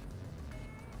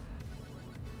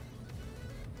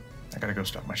 I gotta go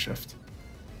start my shift.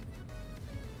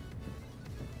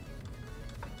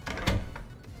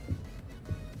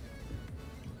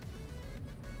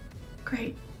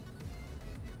 Great.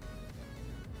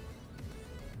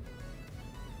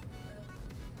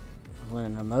 When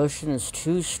an emotion is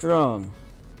too strong,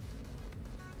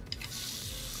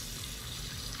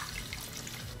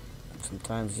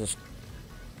 sometimes it's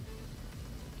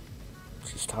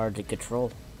just hard to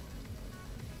control.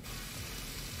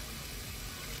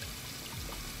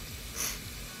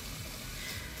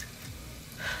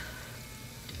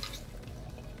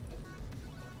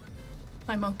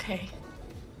 I'm okay.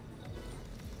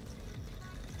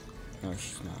 No,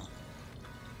 she's not.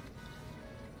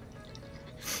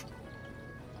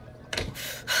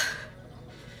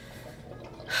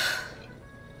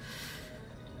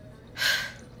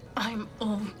 I'm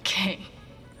okay.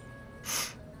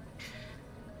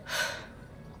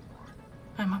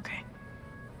 I'm okay.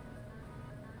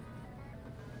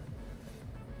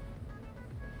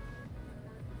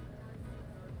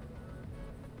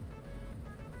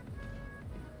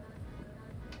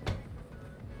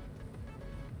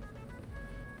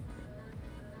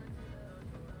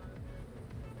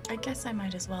 I guess I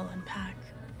might as well unpack.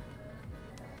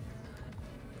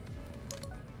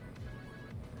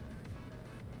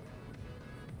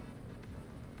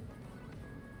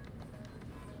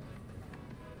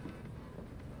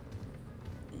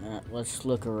 Let's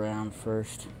look around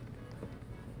first.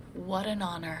 What an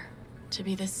honor to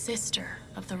be the sister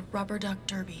of the Rubber Duck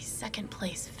Derby second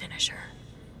place finisher.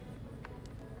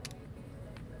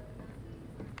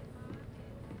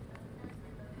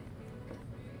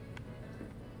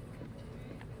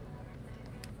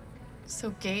 So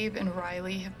Gabe and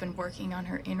Riley have been working on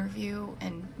her interview,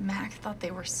 and Mac thought they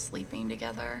were sleeping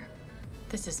together.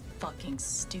 This is fucking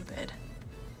stupid.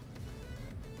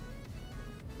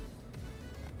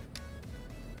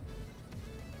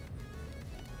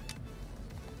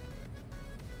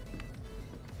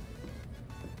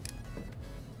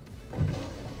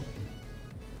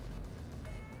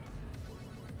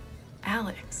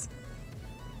 Alex.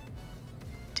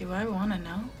 Do I want to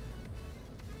know?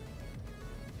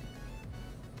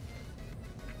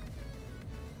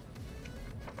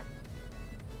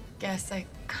 Guess I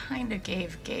kinda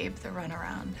gave Gabe the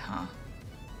runaround, huh?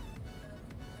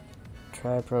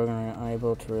 Try programming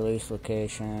unable to release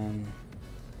location.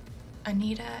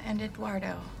 Anita and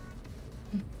Eduardo.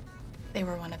 They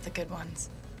were one of the good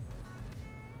ones.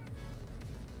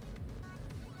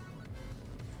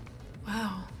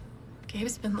 Wow.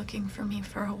 Gabe's been looking for me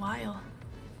for a while.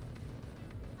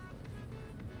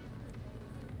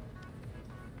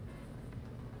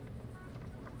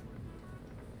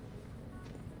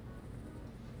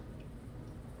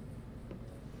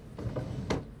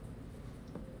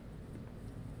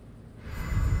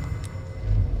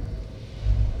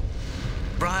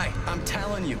 Bri, I'm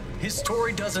telling you, his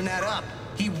story doesn't add up.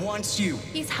 He wants you.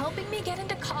 He's helping me get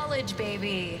into college,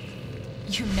 baby.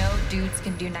 You know dudes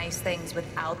can do nice things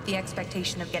without the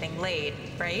expectation of getting laid,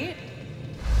 right?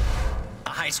 A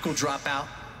high school dropout?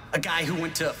 A guy who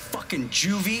went to fucking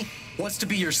juvie? Wants to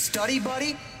be your study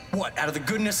buddy? What, out of the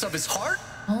goodness of his heart?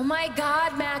 Oh my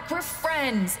God, Mac, we're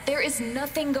friends. There is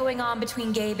nothing going on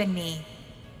between Gabe and me.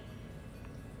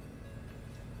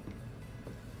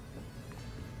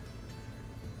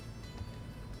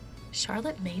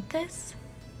 Charlotte made this?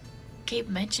 Gabe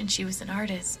mentioned she was an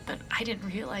artist, but I didn't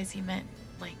realize he meant,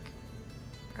 like,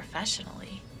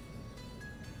 professionally.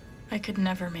 I could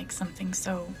never make something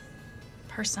so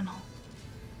personal.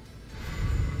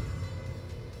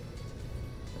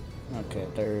 Okay,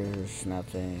 there's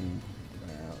nothing.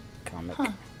 Comic.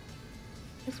 Huh.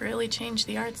 They've really changed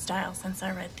the art style since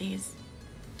I read these.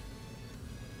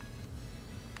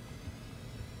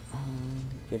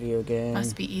 Video game.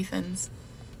 Must be Ethan's.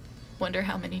 Wonder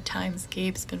how many times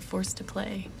Gabe's been forced to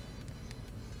play.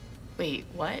 Wait,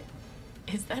 what?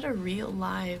 Is that a real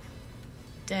live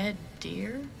dead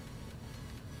deer?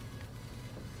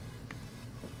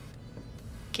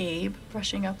 Gabe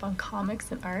brushing up on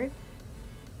comics and art?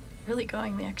 Really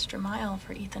going the extra mile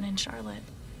for Ethan and Charlotte.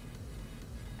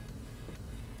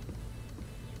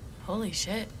 Holy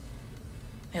shit.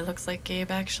 It looks like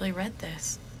Gabe actually read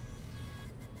this.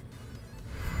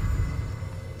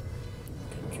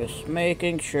 Just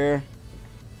making sure.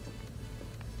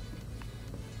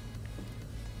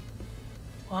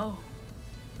 Whoa.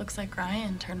 Looks like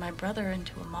Ryan turned my brother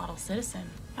into a model citizen.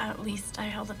 At least I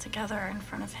held it together in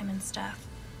front of him and Steph.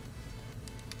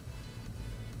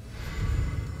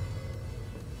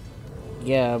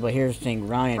 Yeah, but here's the thing,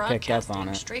 Ryan picked up on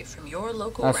it. Straight from your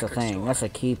local That's the record thing, store. that's a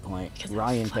key point. Because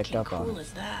Ryan how picked up fucking on cool it.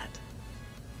 is that?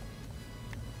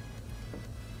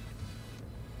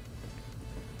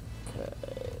 Okay.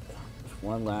 There's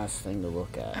one last thing to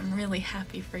look at. I'm really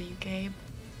happy for you, Gabe.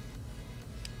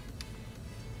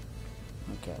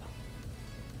 Okay.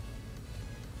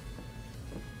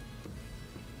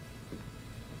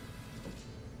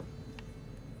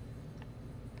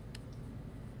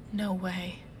 No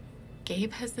way.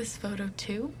 Gabe has this photo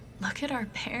too? Look at our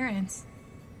parents.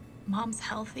 Mom's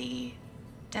healthy.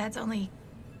 Dad's only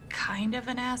kind of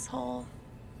an asshole.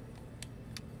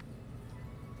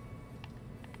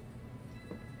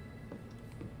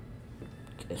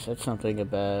 Okay, said something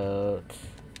about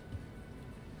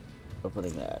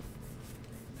opening that.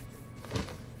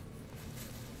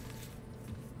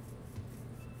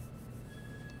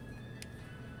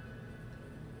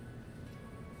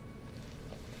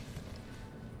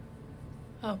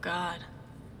 Oh God.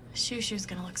 Shushu's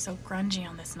gonna look so grungy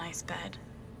on this nice bed.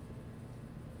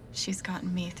 She's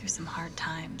gotten me through some hard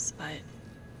times, but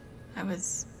I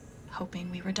was hoping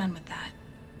we were done with that.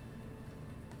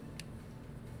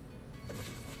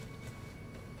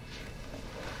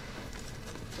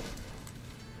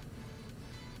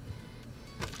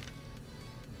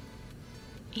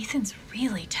 Ethan's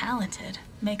really talented.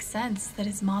 Makes sense that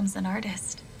his mom's an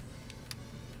artist.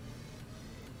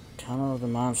 Tunnel of the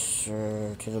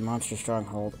monster to the monster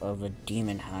stronghold of the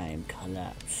Demonheim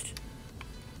collapsed.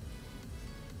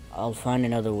 I'll find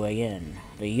another way in.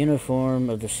 The uniform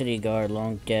of the city guard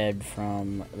long dead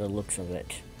from the looks of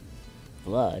it.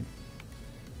 Blood?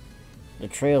 The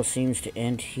trail seems to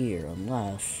end here,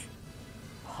 unless...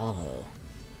 Hollow.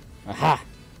 Aha!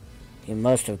 He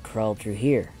must have crawled through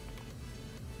here.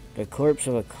 The corpse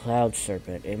of a cloud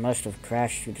serpent. It must have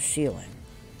crashed through the ceiling.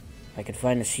 I could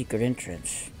find a secret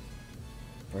entrance.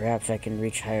 Perhaps I can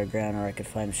reach higher ground, or I could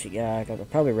find a yeah, I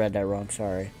probably read that wrong,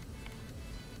 sorry.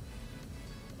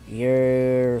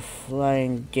 Your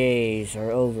flying days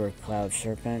are over, Cloud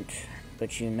Serpent,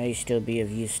 but you may still be of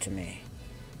use to me.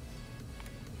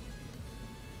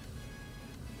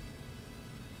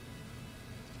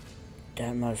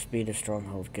 That must be the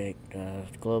stronghold gate,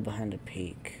 glow behind the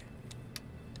peak.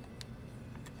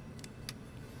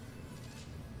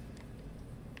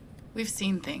 We've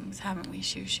seen things, haven't we,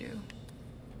 Shoo?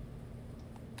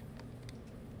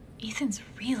 Ethan's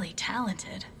really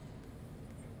talented.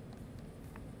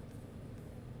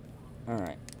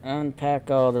 Alright, unpack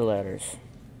all the letters.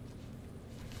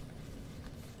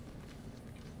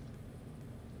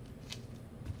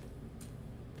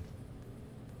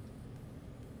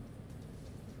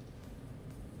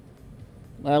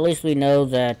 Well, at least we know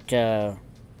that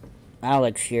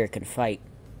Alex here can fight.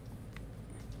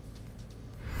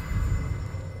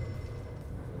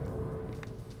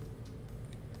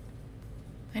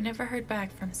 I never heard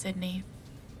back from Sydney.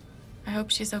 I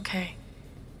hope she's okay.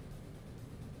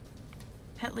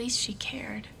 At least she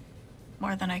cared.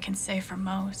 More than I can say for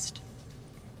most.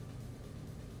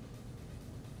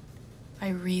 I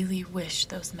really wish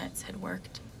those meds had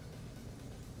worked.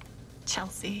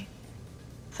 Chelsea.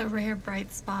 The rare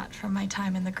bright spot from my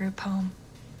time in the group home.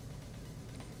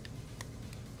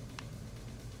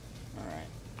 Alright.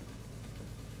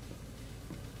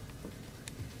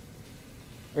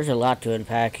 There's a lot to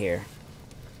unpack here.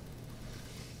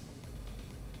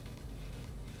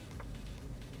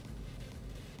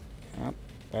 Oh,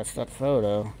 that's that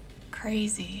photo.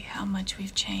 Crazy how much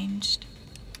we've changed.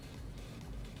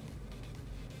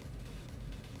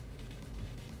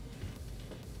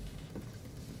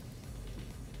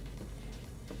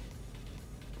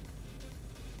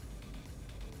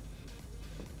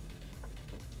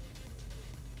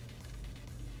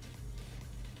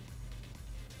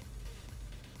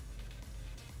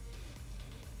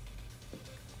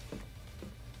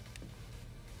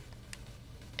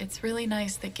 It's really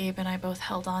nice that Gabe and I both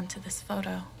held on to this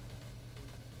photo.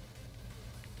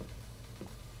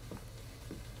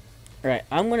 Alright,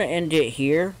 I'm gonna end it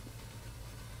here.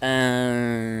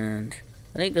 And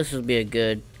I think this will be a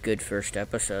good first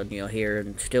episode, you know, here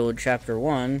and still in chapter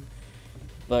 1.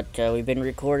 But we've been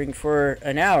recording for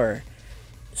an hour.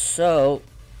 So,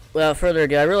 without further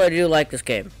ado, I really do like this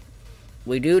game.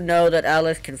 We do know that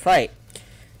Alice can fight.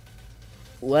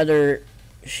 Whether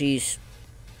she's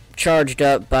charged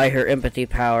up by her empathy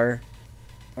power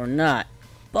or not.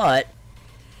 But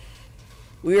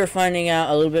we are finding out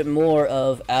a little bit more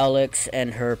of Alex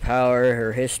and her power,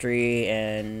 her history,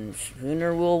 and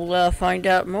sooner we'll find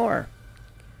out more.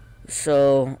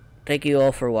 So, thank you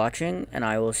all for watching, and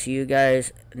I will see you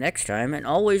guys next time. And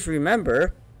always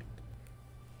remember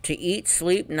to eat,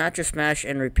 sleep, not just smash,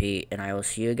 and repeat. And I will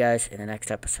see you guys in the next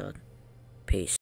episode. Peace.